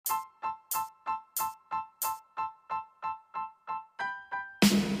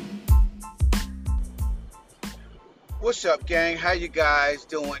What's up, gang? How you guys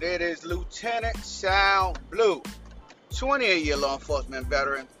doing? It is Lieutenant Sal Blue, 28-year law enforcement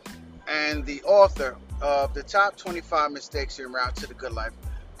veteran and the author of the top 25 mistakes en route to the good life.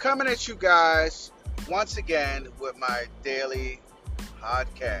 Coming at you guys once again with my daily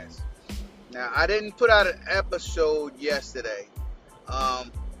podcast. Now, I didn't put out an episode yesterday. My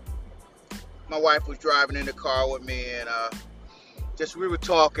wife was driving in the car with me, and we were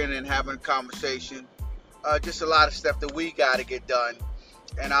talking and having a conversation. Just a lot of stuff that we got to get done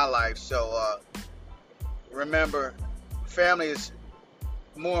in our life. So remember, family is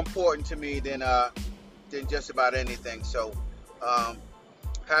more important to me than just about anything. So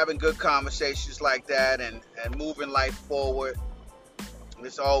having good conversations like that and moving life forward,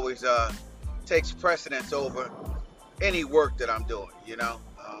 this always takes precedence over any work that I'm doing, you know.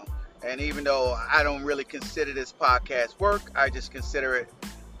 And even though I don't really consider this podcast work, I just consider it,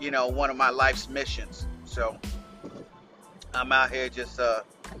 you know, one of my life's missions. So I'm out here just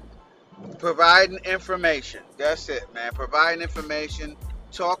providing information. That's it, man. Providing information,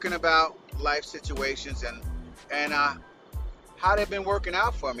 talking about life situations and how they've been working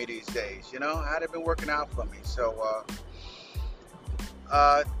out for me these days. You know, how they've been working out for me. So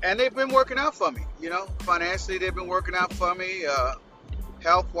and they've been working out for me. You know, financially they've been working out for me.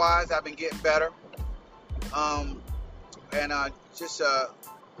 Health-wise, I've been getting better. Just a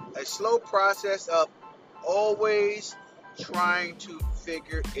slow process of always trying to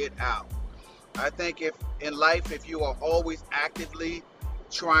figure it out. I think if in life, if you are always actively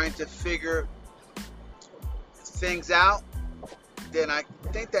trying to figure things out, then I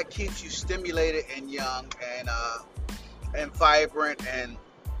think that keeps you stimulated and young and vibrant, and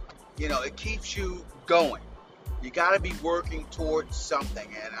you know, it keeps you going. You got to be working towards something,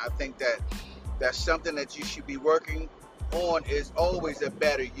 and I think that that's something that you should be working on is always a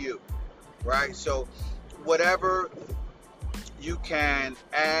better you, right? So whatever you can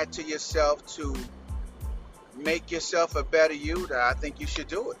add to yourself to make yourself a better you, that I think you should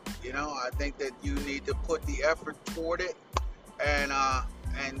do it. You know, I think that you need to put the effort toward it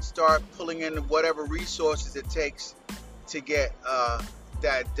and start pulling in whatever resources it takes to get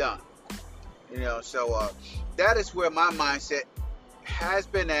that done. You know, so that is where my mindset has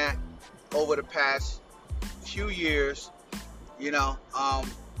been at over the past few years. You know,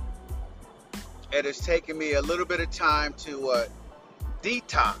 it has taken me a little bit of time to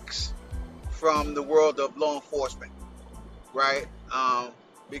detox from the world of law enforcement, right?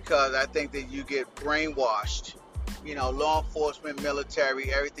 Because I think that you get brainwashed, you know, law enforcement,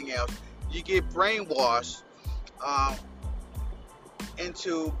 military, everything else. You get brainwashed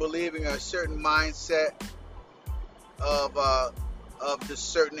into believing a certain mindset of the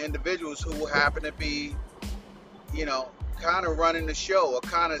certain individuals who happen to be, you know, kind of running the show, or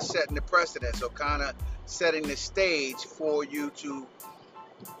kind of setting the precedence, or kind of setting the stage for you to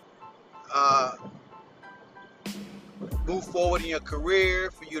move forward in your career,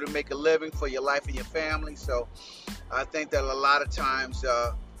 for you to make a living for your life and your family. So I think that a lot of times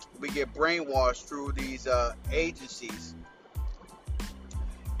we get brainwashed through these agencies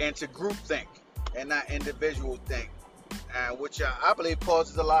into groupthink and not individual think, which I believe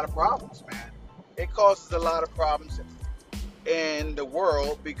causes a lot of problems, man. It causes a lot of problems in the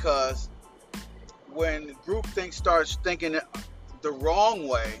world, because when groupthink starts thinking the wrong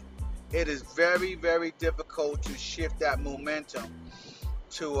way, it is very, very difficult to shift that momentum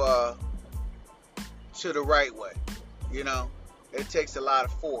to the right way. You know, it takes a lot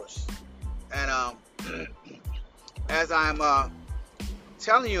of force. And as I'm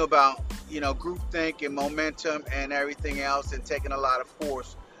telling you about, you know, groupthink and momentum and everything else, and taking a lot of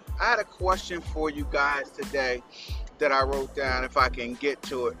force, I had a question for you guys today that I wrote down, if I can get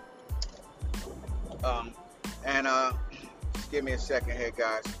to it. Just give me a second here,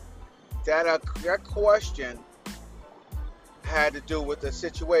 guys. That question had to do with a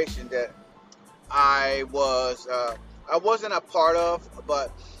situation that I wasn't a part of,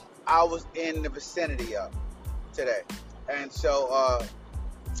 but I was in the vicinity of today. And so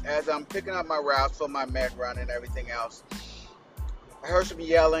as I'm picking up my routes for my med run and everything else, I heard some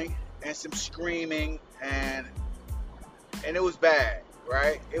yelling and some screaming, and it was bad,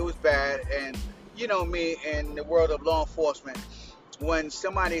 right? It was bad. And you know me, in the world of law enforcement, when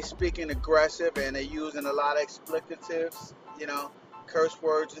somebody's speaking aggressive and they're using a lot of explicatives, you know, curse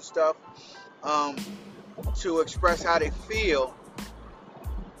words and stuff, to express how they feel,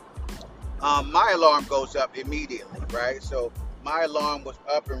 my alarm goes up immediately, right? So my alarm was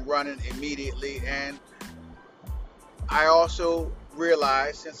up and running immediately, and I also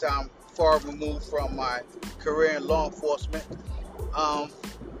realized, since I'm far removed from my career in law enforcement,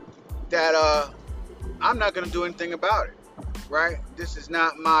 that I'm not going to do anything about it, right? This is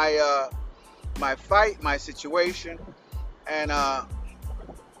not my my fight, my situation, and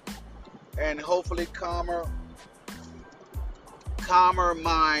hopefully calmer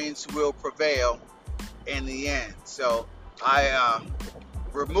minds will prevail in the end. So I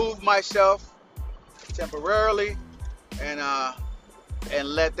remove myself temporarily and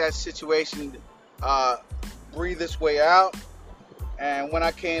let that situation breathe its way out. And when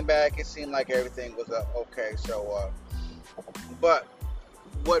I came back, it seemed like everything was okay. So, but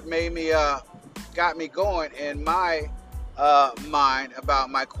what made me got me going in my mind about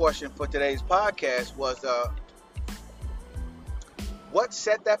my question for today's podcast was what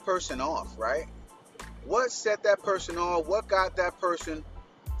set that person off, right? What set that person off? What got that person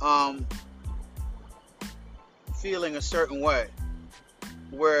feeling a certain way?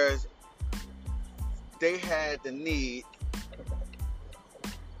 Whereas they had the need.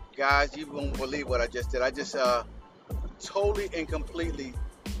 Guys, you won't believe what I just did. I just totally and completely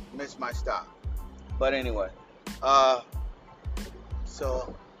missed my stop. But anyway,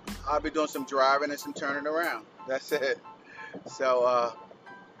 so I'll be doing some driving and some turning around. That's it. So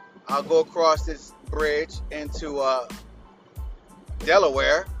I'll go across this bridge into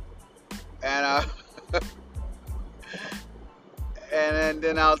Delaware, and and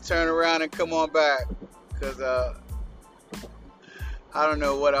then I'll turn around and come on back, because I don't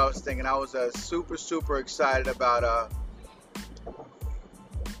know what I was thinking. I was super excited about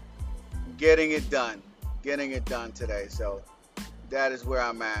getting it done today. So that is where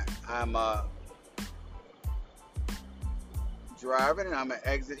I'm at. I'm driving, and I'm gonna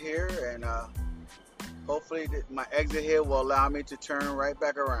exit here, and hopefully my exit here will allow me to turn right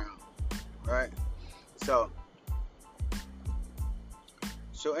back around, right? So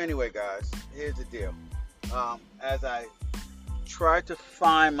anyway, guys, here's the deal. As I try to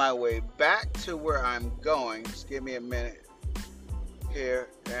find my way back to where I'm going, just give me a minute here,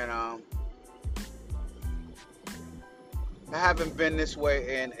 and I haven't been this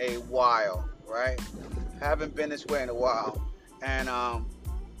way in a while, right? Haven't been this way in a while, and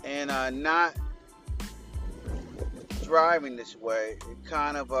not driving this way, it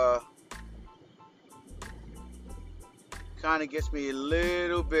kind of gets me a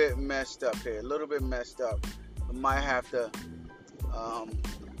little bit messed up here, I might have to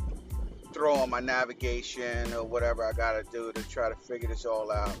throw on my navigation or whatever I gotta do to try to figure this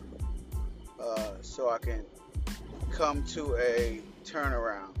all out, so I can come to a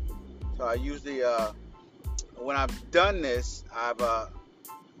turnaround. So I usually, when I've done this, I've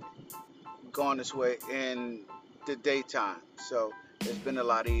gone this way in the daytime, so it's been a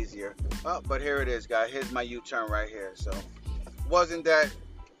lot easier. Oh, but here it is, guys. Here's my U-turn right here. So wasn't that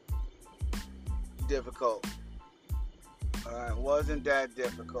difficult. Wasn't that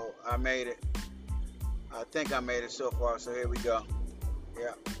difficult. I made it. I think I made it so far. So here we go.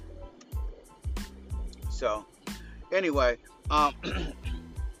 Yeah. So anyway,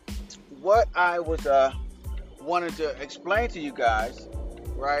 what I was wanted to explain to you guys,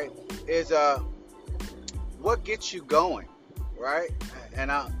 right, is what gets you going, right?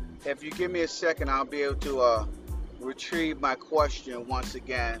 And if you give me a second, I'll be able to retrieve my question once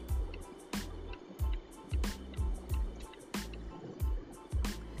again.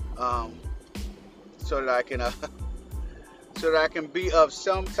 So that I can be of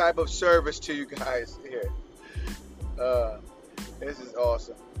some type of service to you guys here. This is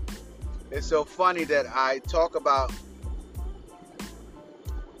awesome. It's so funny that I talk about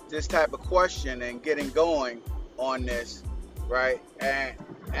this type of question and getting going on this, right?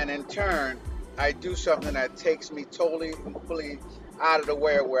 And in turn, I do something that takes me totally and completely out of the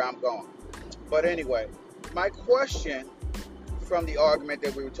way of where I'm going. But anyway, my question from the argument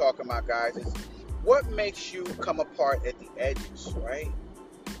that we were talking about, guys, is what makes you come apart at the edges, right?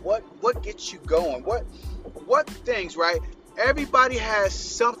 What gets you going? What things, right? Everybody has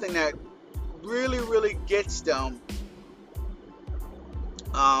something that really gets them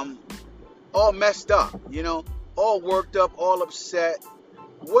all messed up, all worked up, all upset.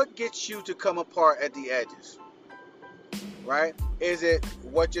 What gets you to come apart at the edges, right? Is it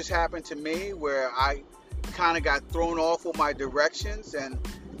what just happened to me, where I kind of got thrown off with my directions and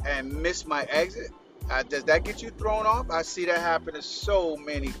missed my exit? Does that get you thrown off? I see that happen to so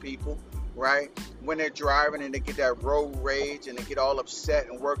many people, right? When they're driving and they get that road rage and they get all upset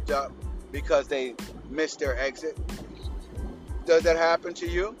and worked up because they missed their exit. Does that happen to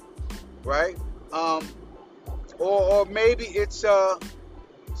you, right? Or maybe it's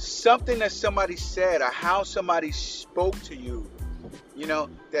something that somebody said, or how somebody spoke to you,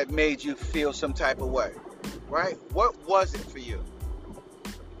 that made you feel some type of way, right? What was it for you?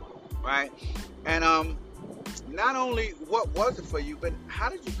 right? And not only what was it for you, but how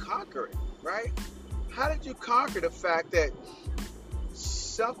did you conquer it, right? How did you conquer the fact that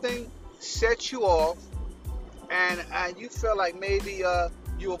something set you off, and you felt like maybe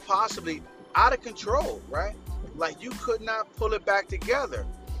you were possibly out of control, right? Like you could not pull it back together,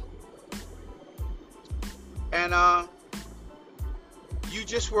 and you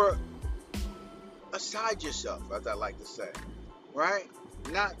just were aside yourself, as I like to say, right?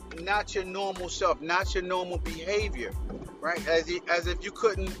 Not your normal self, not your normal behavior, right? As if you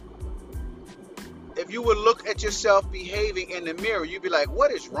couldn't, if you would look at yourself behaving in the mirror, you'd be like,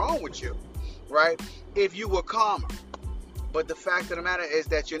 what is wrong with you, right? If you were calmer. But the fact of the matter is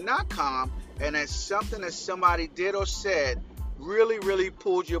that you're not calm, and that something that somebody did or said really, really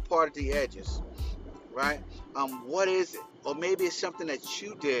pulled you apart at the edges, right? What is it? Or maybe it's something that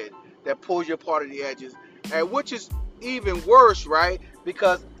you did that pulls you apart at the edges, and which is even worse, right?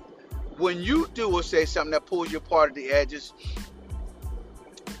 Because when you do or say something that pulls you apart at the edges,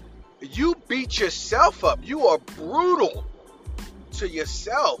 you beat yourself up. You are brutal to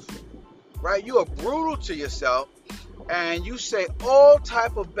yourself, right? You are brutal to yourself, and you say all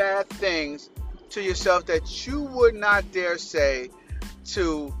type of bad things to yourself that you would not dare say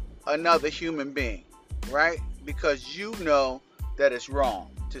to another human being, right? Because you know that it's wrong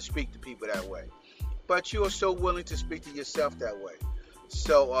to speak to people that way, but you are so willing to speak to yourself that way.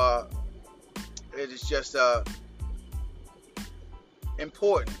 So it is just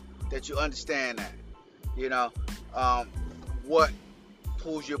important that you understand that, you know, what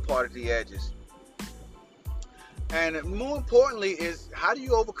pulls you apart at the edges. And more importantly is, how do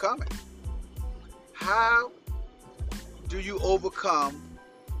you overcome it? How do you overcome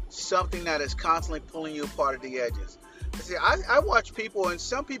something that is constantly pulling you apart at the edges? See, I watch people, and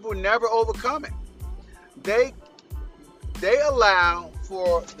some people never overcome it. They allow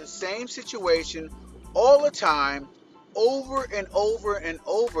for the same situation all the time, over and over and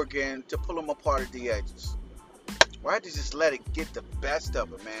over again, to pull them apart at the edges. Right? To just let it get the best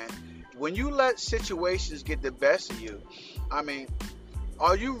of it, man. When you let situations get the best of you, I mean,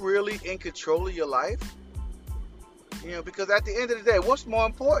 are you really in control of your life? You know, because at the end of the day, what's more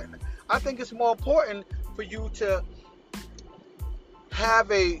important? I think it's more important for you to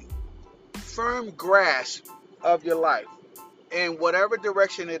have a firm grasp of your life in whatever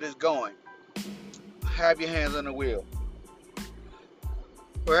direction it is going. Have your hands on the wheel,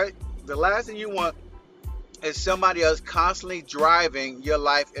 right? The last thing you want is somebody else constantly driving your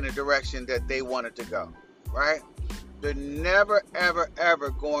life in a direction that they want it to go, right? They're never, ever,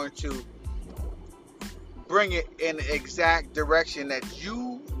 ever going to bring it in the exact direction that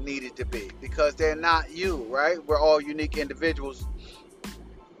you need it to be, because they're not you, right? We're all unique individuals,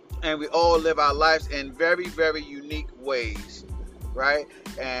 and we all live our lives in very, very unique ways, right?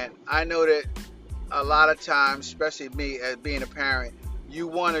 And I know that a lot of times, especially me as being a parent, you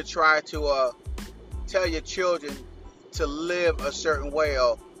want to try to tell your children to live a certain way,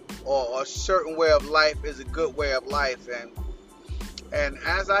 or a certain way of life is a good way of life. And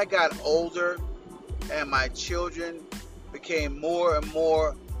as I got older and my children became more and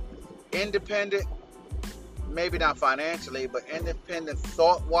more independent, maybe not financially, but independent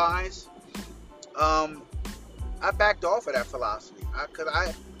thought-wise, I backed off of that philosophy.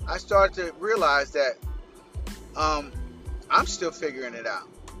 Because I started to realize that I'm still figuring it out,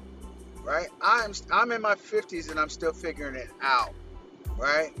 right? I'm in my 50s and I'm still figuring it out,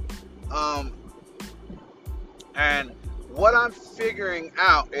 right? And what I'm figuring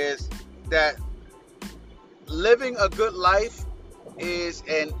out is that living a good life is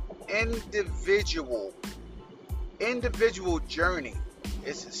an individual journey.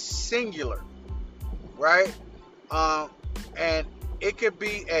 It's singular, right? And it could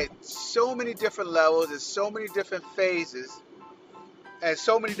be at so many different levels, at so many different phases, and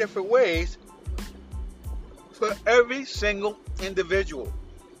so many different ways for every single individual,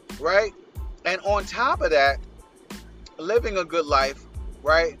 right? And on top of that, living a good life,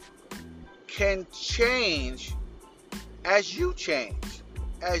 right, can change as you change.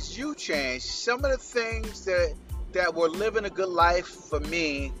 As you change, some of the things that were living a good life for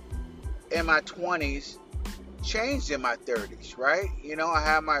me in my 20s changed in my 30s, right? You know, I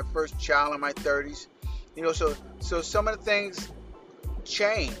had my first child in my 30s. You know, so some of the things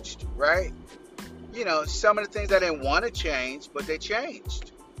changed, right? You know, some of the things I didn't want to change, but they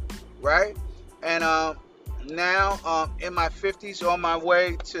changed, right? And now in my 50s, on my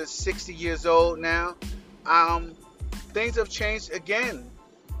way to 60 years old now, things have changed again,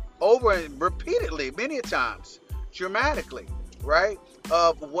 over and repeatedly, many times, dramatically, right?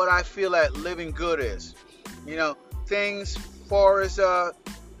 Of what I feel that living good is. You know, things far as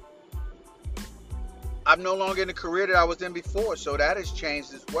I'm no longer in the career that I was in before, so that has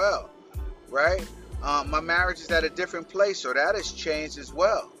changed as well, right? My marriage is at a different place, so that has changed as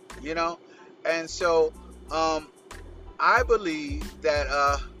well, you know. And so I believe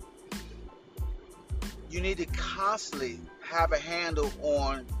that you need to constantly have a handle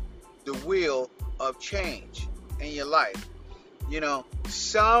on the wheel of change in your life. You know,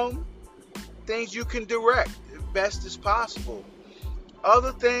 some things you can direct as best as possible.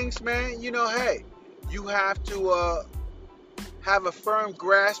 Other things, man, you know, hey, you have to have a firm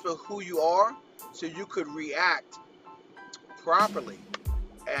grasp of who you are so you could react properly,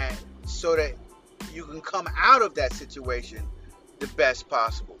 and so that you can come out of that situation the best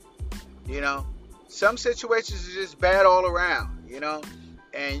possible. You know, some situations are just bad all around, you know,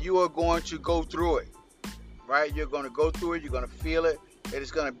 and you are going to go through it, right? You're going to go through it. You're going to feel it. It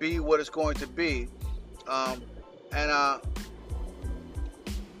is going to be what it's going to be. Um, and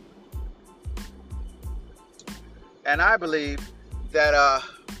and I believe that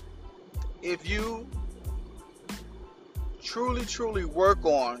if you truly work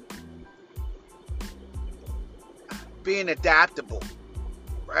on being adaptable,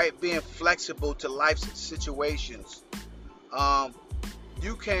 right, being flexible to life's situations,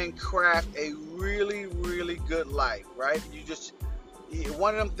 you can craft a really good life, right? You just,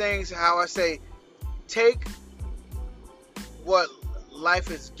 one of them things, how I say, take what life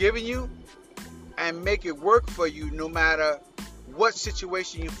has given you and make it work for you no matter what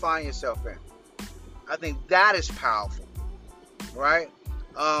situation you find yourself in. I think that is powerful, right?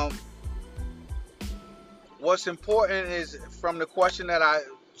 What's important is, from the question that I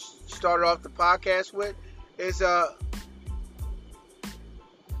started off the podcast with, is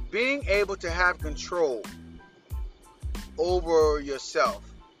being able to have control over yourself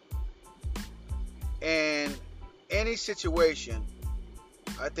in any situation.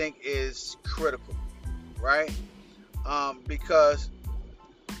 I think is critical, right? Because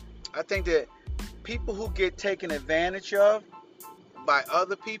I think that people who get taken advantage of by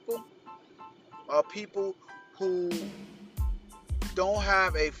other people are people who don't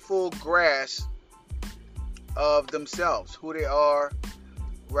have a full grasp of themselves, who they are,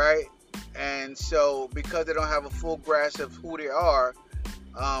 right? And so because they don't have a full grasp of who they are,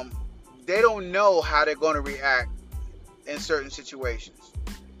 they don't know how they're going to react in certain situations,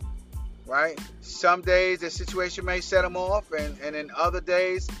 right? Some days the situation may set them off, and in other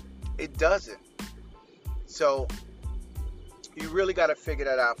days it doesn't. So you really got to figure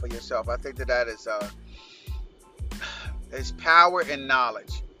that out for yourself. I think that is power in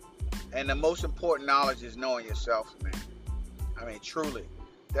knowledge, and the most important knowledge is knowing yourself, man. I mean, truly,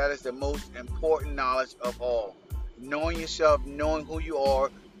 that is the most important knowledge of all. Knowing yourself, knowing who you are,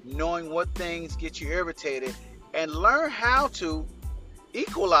 knowing what things get you irritated, and learn how to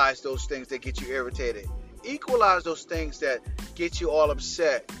equalize those things that get you irritated. Equalize those things that get you all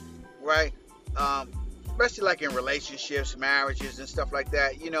upset, right? Especially like in relationships, marriages, and stuff like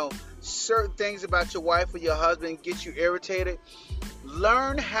that. You know, certain things about your wife or your husband get you irritated.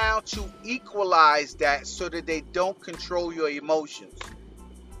 Learn how to equalize that so that they don't control your emotions.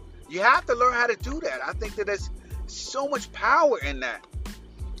 You have to learn how to do that. I think that there's so much power in that,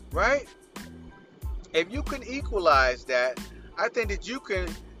 right? If you can equalize that, I think that you can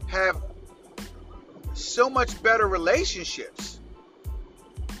have so much better relationships,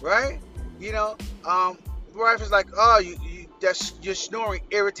 right? You know, wife is like, oh, your snoring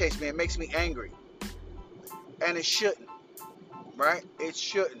irritates me. It makes me angry, and it shouldn't, right? It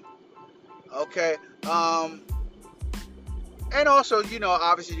shouldn't. Okay. And also, you know,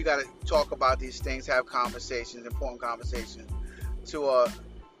 obviously you got to talk about these things, have conversations, important conversations,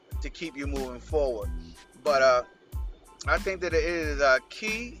 to keep you moving forward. But I think that it is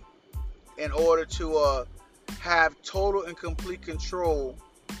key in order to have total and complete control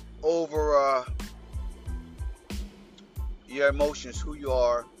over your emotions, who you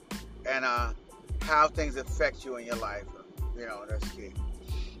are, and how things affect you in your life. You know, that's key.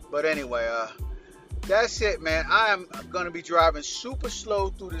 But anyway, that's it, man. I am going to be driving super slow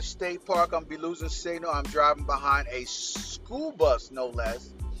through the state park. I'm going to be losing signal. I'm driving behind a school bus, no less,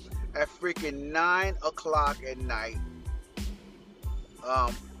 at freaking 9 o'clock at night.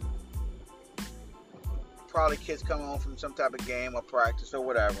 Probably kids coming home from some type of game or practice or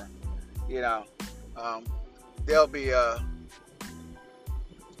whatever. You know, they'll be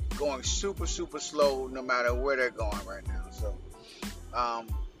going super slow no matter where they're going right now. So,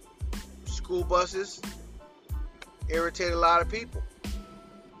 school buses irritate a lot of people,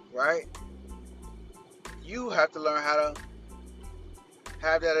 right? You have to learn how to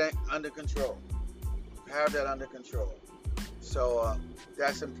have that under control. Have that under control. So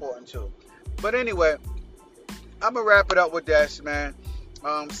that's important too. But anyway, I'm gonna wrap it up with this, man.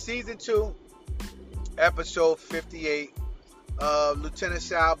 Season 2, episode 58. Lt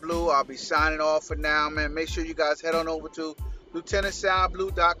Sal Blue. I'll be signing off for now, man. Make sure you guys head on over to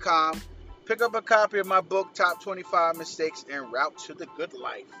LtSalBlue.com. Pick up a copy of my book, Top 25 Mistakes En Route to the Good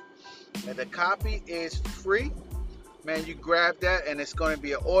Life. And the copy is free. Man, you grab that, and it's going to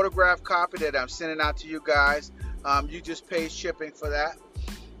be an autographed copy that I'm sending out to you guys. You just pay shipping for that.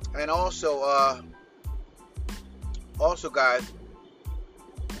 And also guys,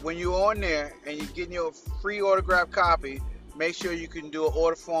 when you're on there and you're getting your free autographed copy, make sure you can do an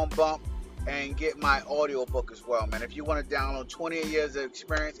order form bump and get my audio book as well, man. If you want to download 28 years of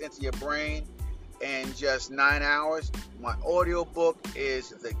experience into your brain in just 9 hours, my audio book is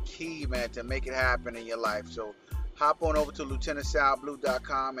the key, man, to make it happen in your life. So hop on over to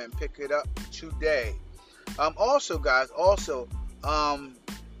LtSalBlue.com and pick it up today. Also, guys,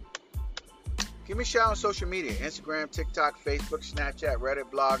 give me a shout on social media: Instagram, TikTok, Facebook, Snapchat, Reddit,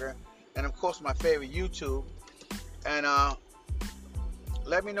 Blogger, and of course my favorite, YouTube. And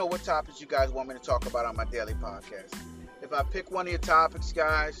let me know what topics you guys want me to talk about on my daily podcast. If I pick one of your topics,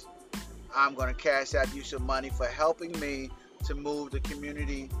 guys, I'm going to cash out you some money for helping me to move the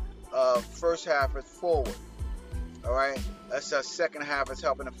community of first halfers forward. All right? That's our second half is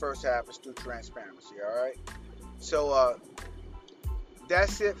helping the first halfers through transparency. All right? So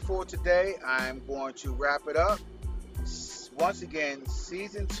that's it for today. I'm going to wrap it up. Once again,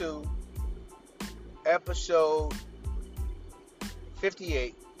 season 2, episode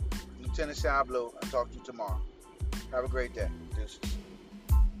 58, Lt Sal Blue. I'll talk to you tomorrow. Have a great day. Deuces.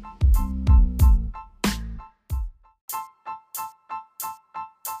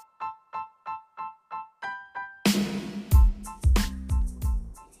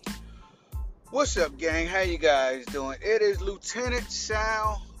 What's up, gang? How you guys doing? It is Lt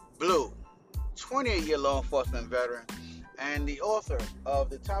Sal Blue, 28-year law enforcement veteran and the author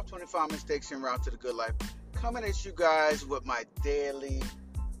of the Top 25 Mistakes En Route to the Good Life, coming at you guys with my daily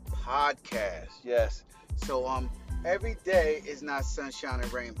podcast. Yes. So every day is not sunshine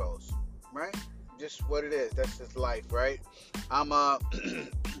and rainbows, right? Just what it is. That's just life, right?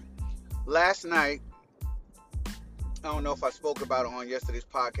 Last night, I don't know if I spoke about it on yesterday's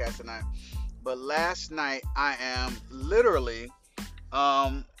podcast tonight, but last night I am literally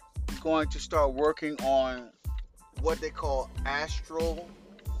going to start working on what they call astral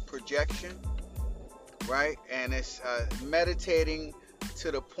projection, right? And it's meditating to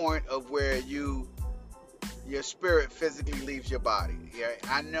the point of where your spirit physically leaves your body. Yeah,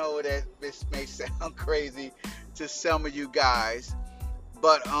 I know that this may sound crazy to some of you guys,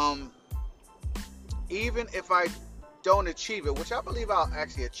 but even if I don't achieve it, which I believe I'll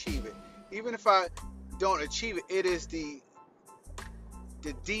actually achieve it, even if I don't achieve it, it is the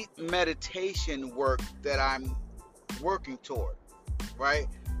deep meditation work that I'm working toward, right?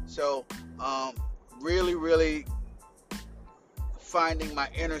 So really finding my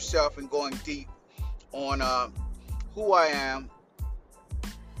inner self and going deep on who I am,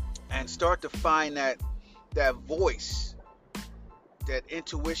 and start to find that voice, that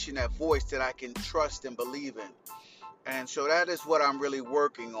intuition, that voice that I can trust and believe in. And so that is what I'm really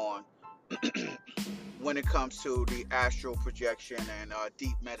working on when it comes to the astral projection and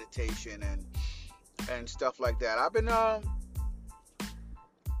deep meditation and stuff like that. I've been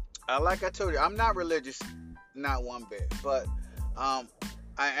like I told you, I'm not religious, not one bit, but I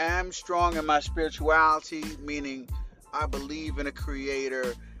am strong in my spirituality, meaning I believe in a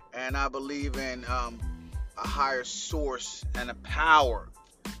creator and I believe in a higher source and a power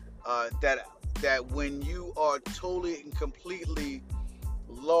that when you are totally and completely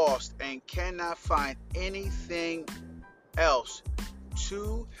lost and cannot find anything else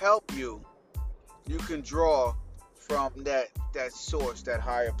to help you, you can draw from that source, that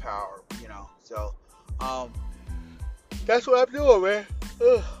higher power, you know. So that's what I'm doing, man.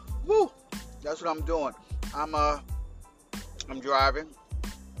 Woo. That's what I'm doing. I'm driving,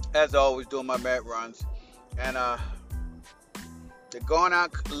 as always, doing my med runs, and they're going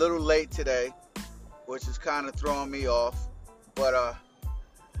out a little late today, which is kind of throwing me off. But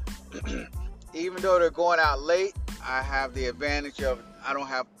even though they're going out late, I have the advantage of I don't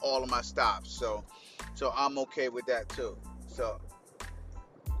have all of my stops, so I'm okay with that too. So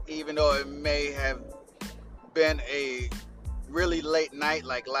even though it may have been a really late night,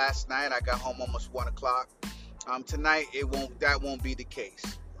 like last night, I got home almost 1 o'clock. Tonight that won't be the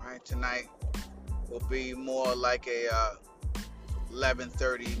case. Right? Tonight will be more like a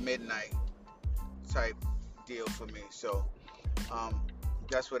 11:30 midnight type deal for me. So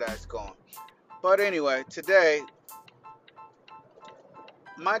that's where that's going. But anyway, today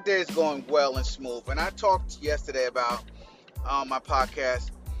my day is going well and smooth. And I talked yesterday about on my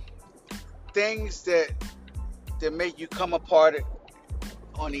podcast things that make you come apart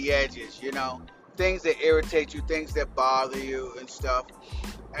on the edges, things that irritate you, things that bother you and stuff.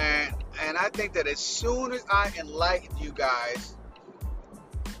 And I think that as soon as I enlighten you guys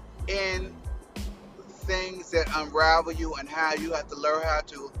in things that unravel you and how you have to learn how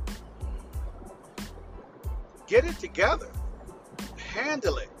to get it together,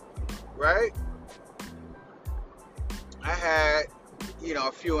 handle it, right? I had,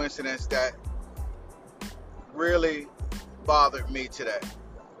 a few incidents that really bothered me today.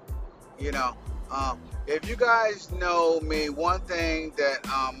 If you guys know me, one thing that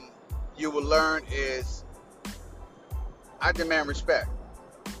you will learn is I demand respect,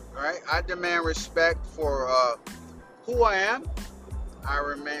 right? I demand respect for who I am. I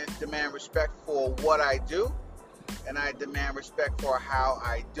demand respect for what I do, and I demand respect for how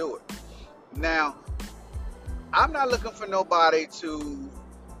I do it. Now, I'm not looking for nobody to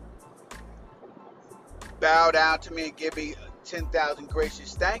bow down to me and give me 10,000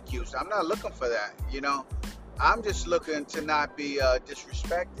 gracious thank yous. I'm not looking for that, I'm just looking to not be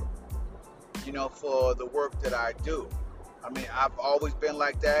disrespected, for the work that I do. I mean, I've always been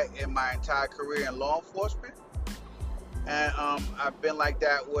like that in my entire career in law enforcement. And I've been like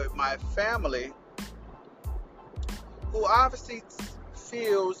that with my family, who obviously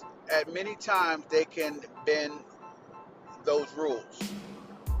feels at many times they can bend those rules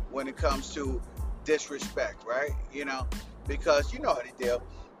when it comes to disrespect, right? Because you know how the deal.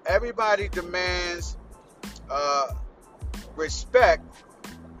 Everybody demands respect,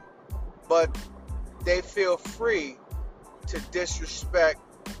 but they feel free to disrespect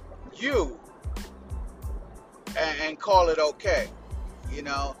you and call it okay.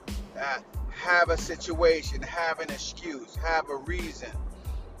 Have a situation, have an excuse, have a reason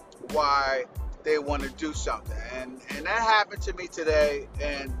why they want to do something. And that happened to me today,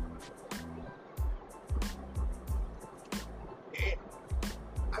 and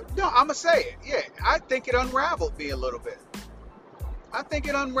I'm gonna say it. Yeah, I think it unraveled me a little bit. I think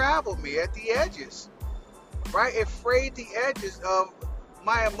it unraveled me at the edges, right? It frayed the edges of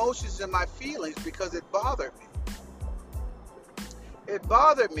my emotions and my feelings because it bothered me. It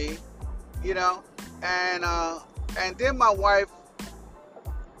bothered me, and then my wife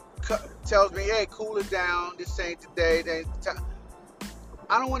tells me, "Hey, cool it down. This ain't the day."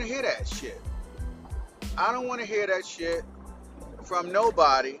 I don't want to hear that shit. I don't want to hear that shit from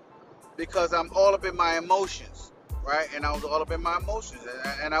nobody, because I'm all up in my emotions, right? And I was all up in my emotions,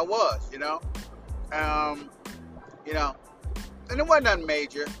 and I was, and it wasn't nothing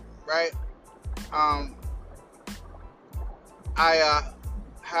major, right? I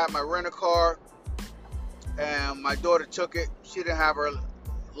had my rental car, and my daughter took it. She didn't have her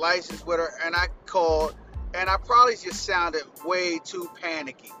license with her, and I called, and I probably just sounded way too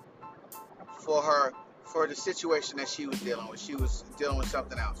panicky for her, for the situation that she was dealing with. She was dealing with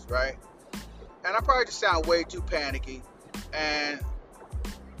something else, right? And I probably just sounded way too panicky, and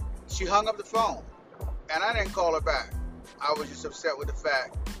she hung up the phone, and I didn't call her back. I was just upset with the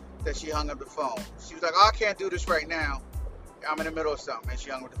fact that she hung up the phone. She was like, "Oh, I can't do this right now. I'm in the middle of something," and she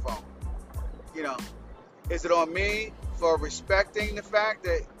hung up the phone. Is it on me for respecting the fact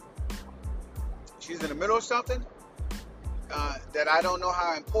that she's in the middle of something, that I don't know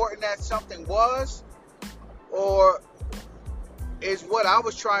how important that something was? Or is what I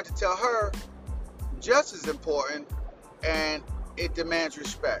was trying to tell her just as important, and it demands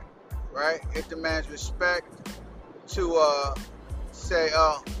respect, right? It demands respect to say,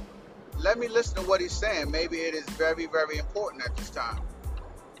 let me listen to what he's saying. Maybe it is very, very important at this time.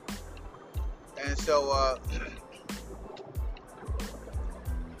 And so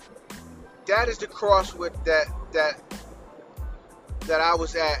that is the crossroad that I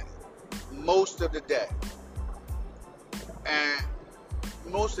was at most of the day, and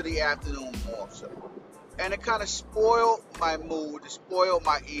most of the afternoon more so. And it kind of spoiled my mood, it spoiled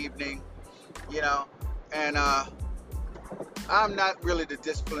my evening, and I'm not really the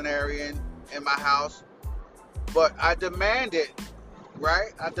disciplinarian in my house, but I demanded,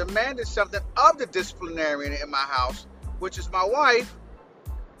 right? I demanded something of the disciplinarian in my house, which is my wife,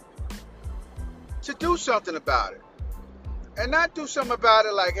 to do something about it. And not do something about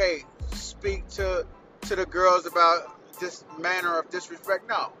it like, hey, speak to the girls about this manner of disrespect.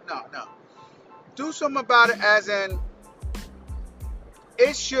 No. Do something about it as in,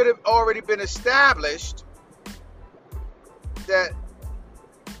 it should have already been established that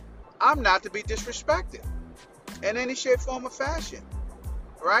I'm not to be disrespected in any shape, form, or fashion,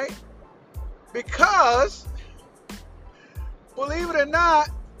 right? Because believe it or not,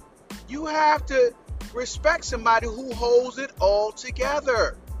 you have to respect somebody who holds it all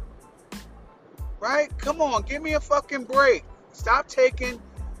together. Right? Come on, give me a fucking break. Stop taking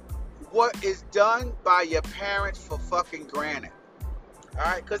what is done by your parents for fucking granted.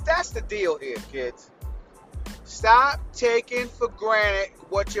 Alright? Because that's the deal here, kids. Stop taking for granted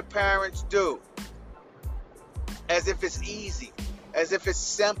what your parents do. As if it's easy. As if it's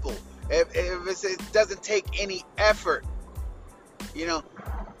simple. If it doesn't take any effort. You know?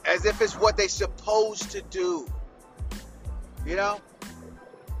 As if it's what they're supposed to do. You know?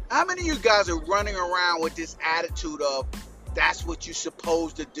 How many of you guys are running around with this attitude of, that's what you're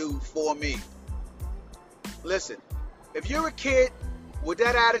supposed to do for me? Listen, if you're a kid with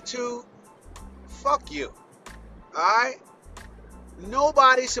that attitude, fuck you. Alright?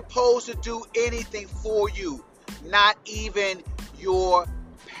 Nobody's supposed to do anything for you. Not even your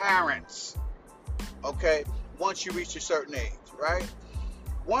parents. Okay? Once you reach a certain age, right?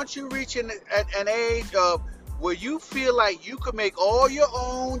 Once you reach an age of where you feel like you can make all your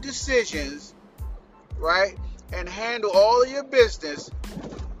own decisions, right? And handle all of your business,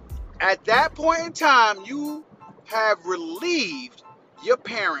 at that point in time, you have relieved your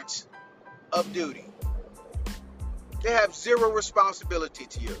parents of duty. They have zero responsibility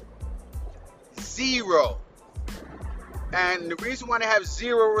to you. Zero. And the reason why they have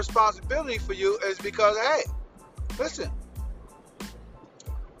zero responsibility for you is because, hey, listen,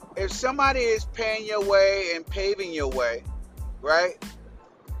 if somebody is paying your way and paving your way, right,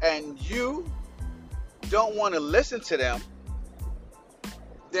 and you don't want to listen to them,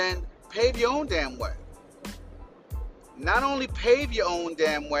 then pave your own damn way. Not only pave your own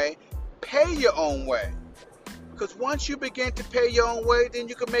damn way, pay your own way. Because once you begin to pay your own way, then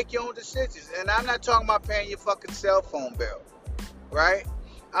you can make your own decisions. And I'm not talking about paying your fucking cell phone bill, right?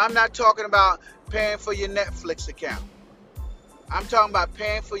 I'm not talking about paying for your Netflix account. I'm talking about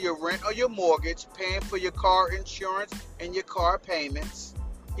paying for your rent or your mortgage, paying for your car insurance and your car payments.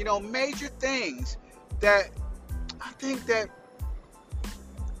 You know, major things that I think that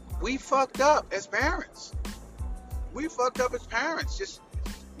we fucked up as parents. We fucked up as parents, just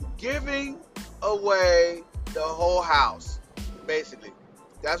giving away the whole house, basically.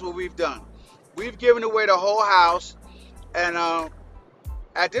 That's what we've done. We've given away the whole house, and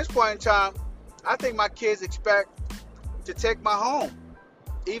at this point in time, I think my kids expect to take my home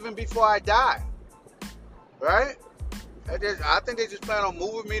even before I die, right? I think they just plan on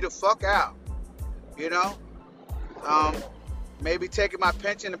moving me the fuck out, you know. Maybe taking my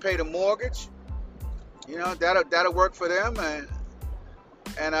pension to pay the mortgage, you know. That'll work for them, and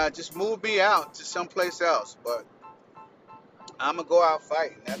just move me out to someplace else. But I'm gonna go out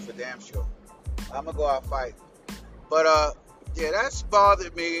fighting, that's for damn sure. I'm gonna go out fighting. But yeah, that's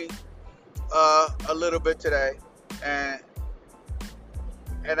bothered me a little bit today. And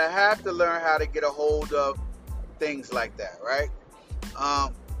I have to learn how to get a hold of things like that, right?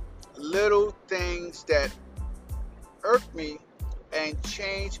 Little things that irk me and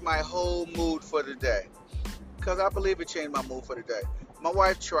change my whole mood for the day. Because I believe it changed my mood for the day. My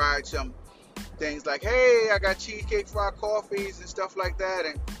wife tried some things like, hey, I got cheesecake fried coffees and stuff like that,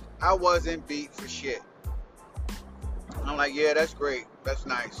 and I wasn't beat for shit. I'm like, yeah, that's great. That's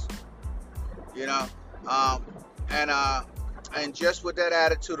nice. You know? And just with that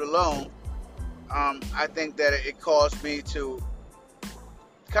attitude alone, I think that it caused me to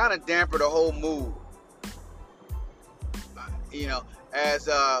kind of damper the whole mood. You know, as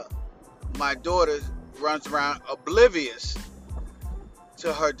my daughter runs around oblivious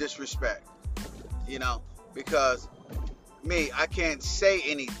to her disrespect. You know, because I can't say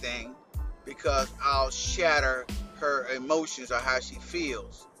anything because I'll shatter her emotions or how she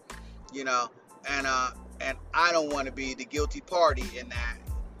feels. You know, and I don't want to be the guilty party in that,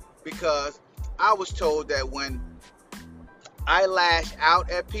 because I was told that when I lash out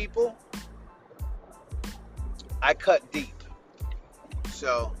at people, I cut deep.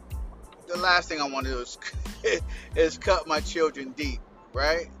 So the last thing I want to do is cut my children deep,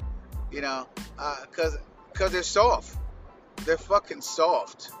 right? You know, because they're soft. They're fucking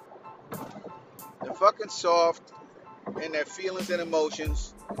soft. They're fucking soft in their feelings and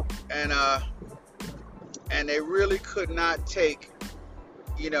emotions, and they really could not take,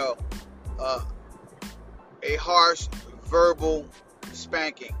 you know, a harsh verbal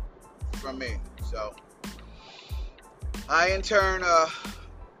spanking from me. So I in turn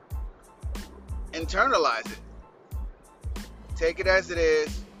internalize it, take it as it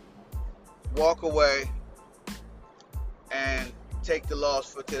is, walk away, and take the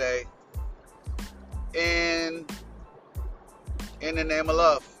loss for today in the name of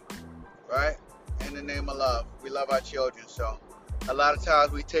love, right? In the name of love. We love our children, so A lot of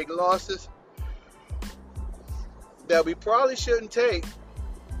times we take losses that we probably shouldn't take,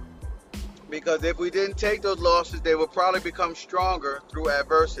 because if we didn't take those losses, they would probably become stronger through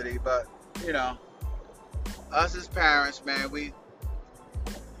adversity. But you know, us as parents, man,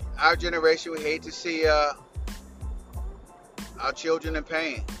 our generation, we hate to see our children in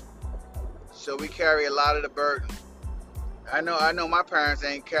pain, so we carry a lot of the burden. I know my parents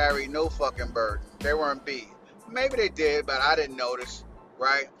ain't carry no fucking burden. They weren't beat. Maybe they did, but I didn't notice,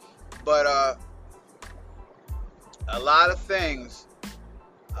 right? But a lot of things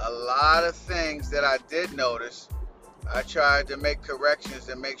that I did notice, I tried to make corrections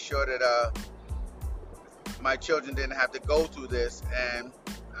and make sure that my children didn't have to go through this. And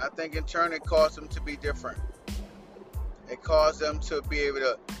I think in turn it caused them to be different. It caused them to be able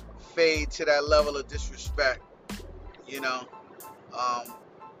to fade to that level of disrespect, you know,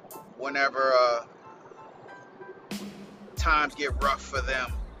 whenever times get rough for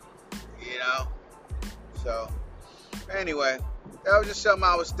them, you know. So anyway, that was just something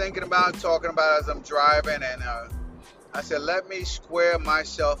I was thinking about, talking about as I'm driving, and I said, let me square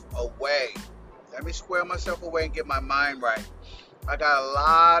myself away. Let me square myself away and get my mind right. I got a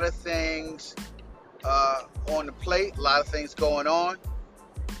lot of things on the plate, a lot of things going on,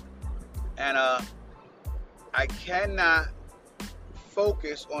 and I cannot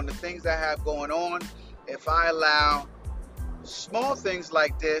focus on the things I have going on if I allow small things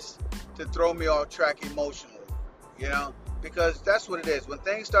like this to throw me off track emotionally, you know, because that's what it is. When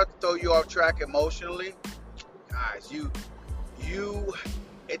things start to throw you off track emotionally, guys,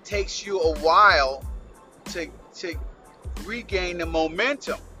 it takes you a while to regain the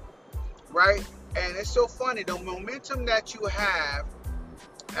momentum, right? And it's so funny, the momentum that you have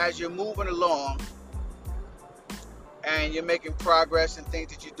as you're moving along and you're making progress in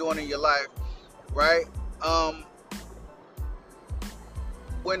things that you're doing in your life, right?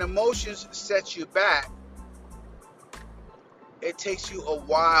 When emotions set you back, it takes you a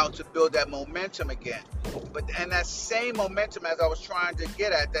while to build that momentum again. And that same momentum, as I was trying to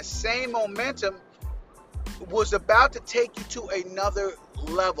get at, that same momentum was about to take you to another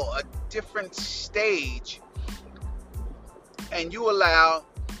level, a different stage, and you allow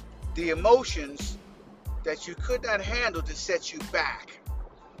the emotions that you could not handle to set you back,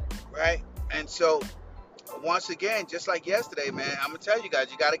 right? And so once again, just like yesterday, man, I'm gonna tell you guys,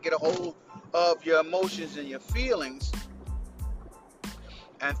 you got to get a hold of your emotions and your feelings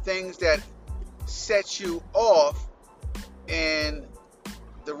and things that set you off in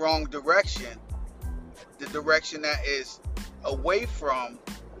the wrong direction, the direction that is away from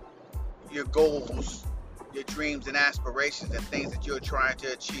your goals, your dreams and aspirations and things that you're trying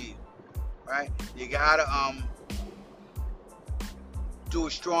to achieve, right? You gotta do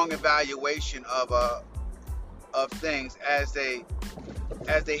a strong evaluation of things as they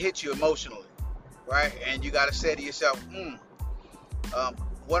hit you emotionally, right? And you gotta say to yourself,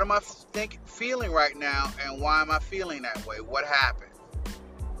 what am I feeling right now, and why am I feeling that way? What happened,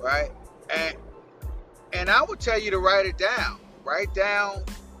 right? And I would tell you to write it down. Write down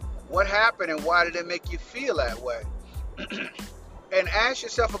what happened and why did it make you feel that way. And ask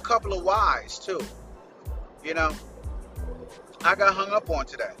yourself a couple of whys too. You know, I got hung up on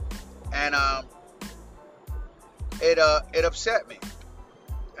today, and it upset me,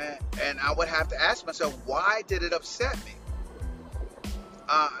 and I would have to ask myself, why did it upset me?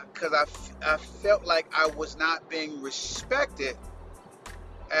 Because I felt like I was not being respected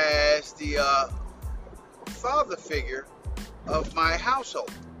as the father figure of my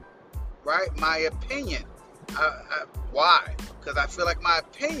household, right? My opinion. Why? Because I feel like my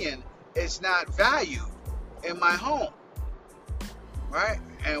opinion is not valued in my home, right?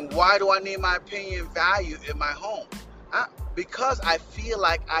 And why do I need my opinion valued in my home? Because I feel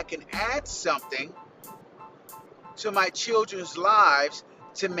like I can add something to my children's lives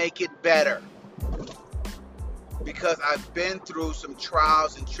to make it better. Because I've been through some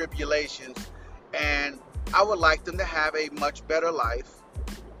trials and tribulations, and I would like them to have a much better life,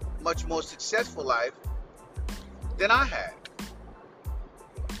 much more successful life than I had,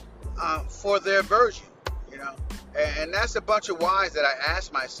 for their version, you know. And that's a bunch of whys that I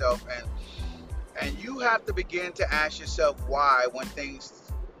ask myself, and you have to begin to ask yourself why when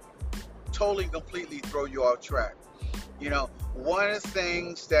things totally, completely throw you off track. You know, one of the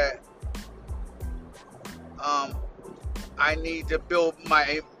things that I need to build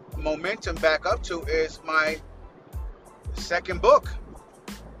my momentum back up to is my second book,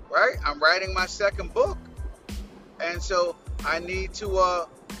 right? I'm writing my second book, and so I need to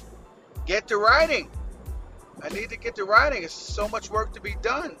get to writing. I need to get to writing. It's so much work to be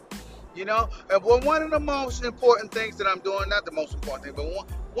done, You know, and one of the most important things that I'm doing, not the most important thing, but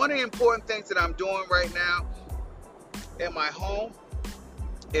one of the important things that I'm doing right now in my home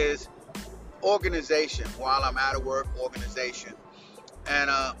is organization. While I'm out of work, organization. And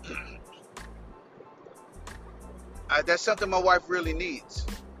that's something my wife really needs,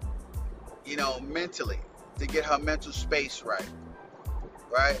 you know, mentally, to get her mental space right,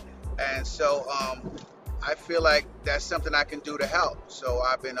 right? And so I feel like that's something I can do to help. So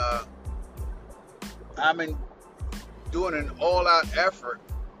I've been doing an all-out effort,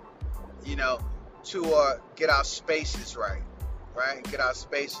 you know, to get our spaces right, right? Get our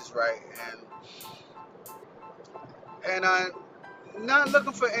spaces right, and I'm not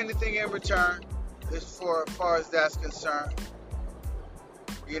looking for anything in return, as far as that's concerned,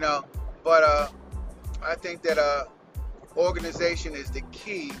 you know. But I think that organization is the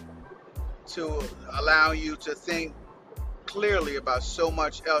key to allow you to think clearly about so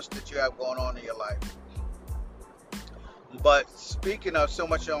much else that you have going on in your life. But speaking of so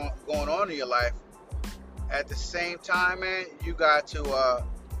much going on in your life, at the same time, man, you got to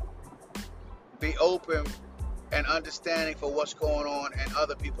be open and understanding for what's going on in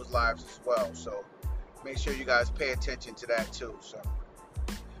other people's lives as well. So make sure you guys pay attention to that too. So,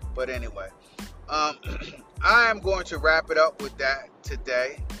 but anyway, I am going to wrap it up with that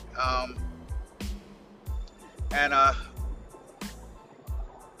today. And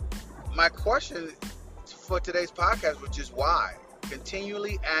my question for today's podcast, which is why.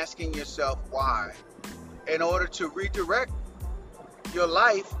 Continually asking yourself why, in order to redirect your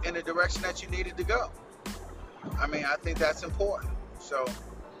life in the direction that you needed to go. I mean, I think that's important. So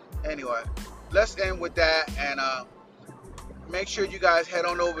anyway, let's end with that, and make sure you guys head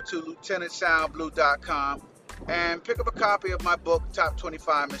on over to LtSalBlue.com and pick up a copy of my book, Top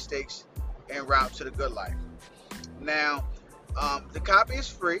 25 Mistakes En Route to the Good Life. Now, the copy is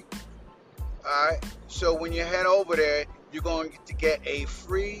free. Alright, so when you head over there, you're going to get a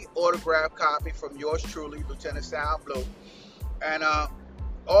free autographed copy from yours truly, Lt Sal Blue. And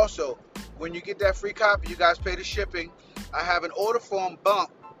also, when you get that free copy, you guys pay the shipping. I have an order form bump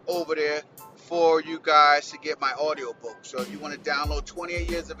over there for you guys to get my audio book. So if you want to download 28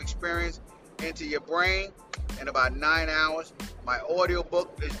 years of experience into your brain in about 9 hours, my audio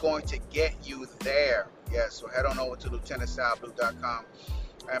book is going to get you there. Yes, so head on over to LtSalBlue.com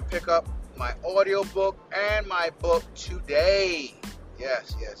and pick up my audio book and my book today.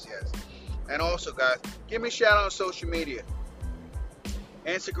 Yes. And also, guys, give me a shout out on social media: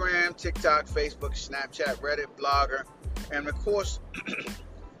 Instagram, TikTok, Facebook, Snapchat, Reddit, Blogger, and of course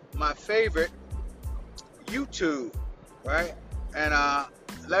my favorite, YouTube, right? And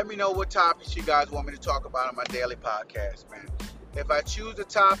let me know what topics you guys want me to talk about on my daily podcast, man. If I choose a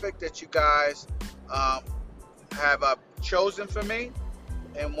topic that you guys have chosen for me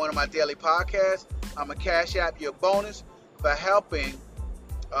in one of my daily podcasts, I'm going to cash app you a bonus for helping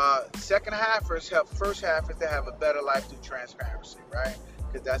second halfers help first halfers to have a better life through transparency, right?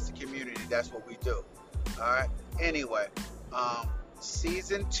 Because that's the community. That's what we do. All right. Anyway,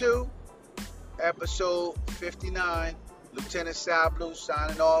 season 2, episode 59, Lt Sal Blue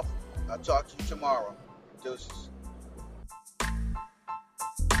signing off. I'll talk to you tomorrow. Deuces.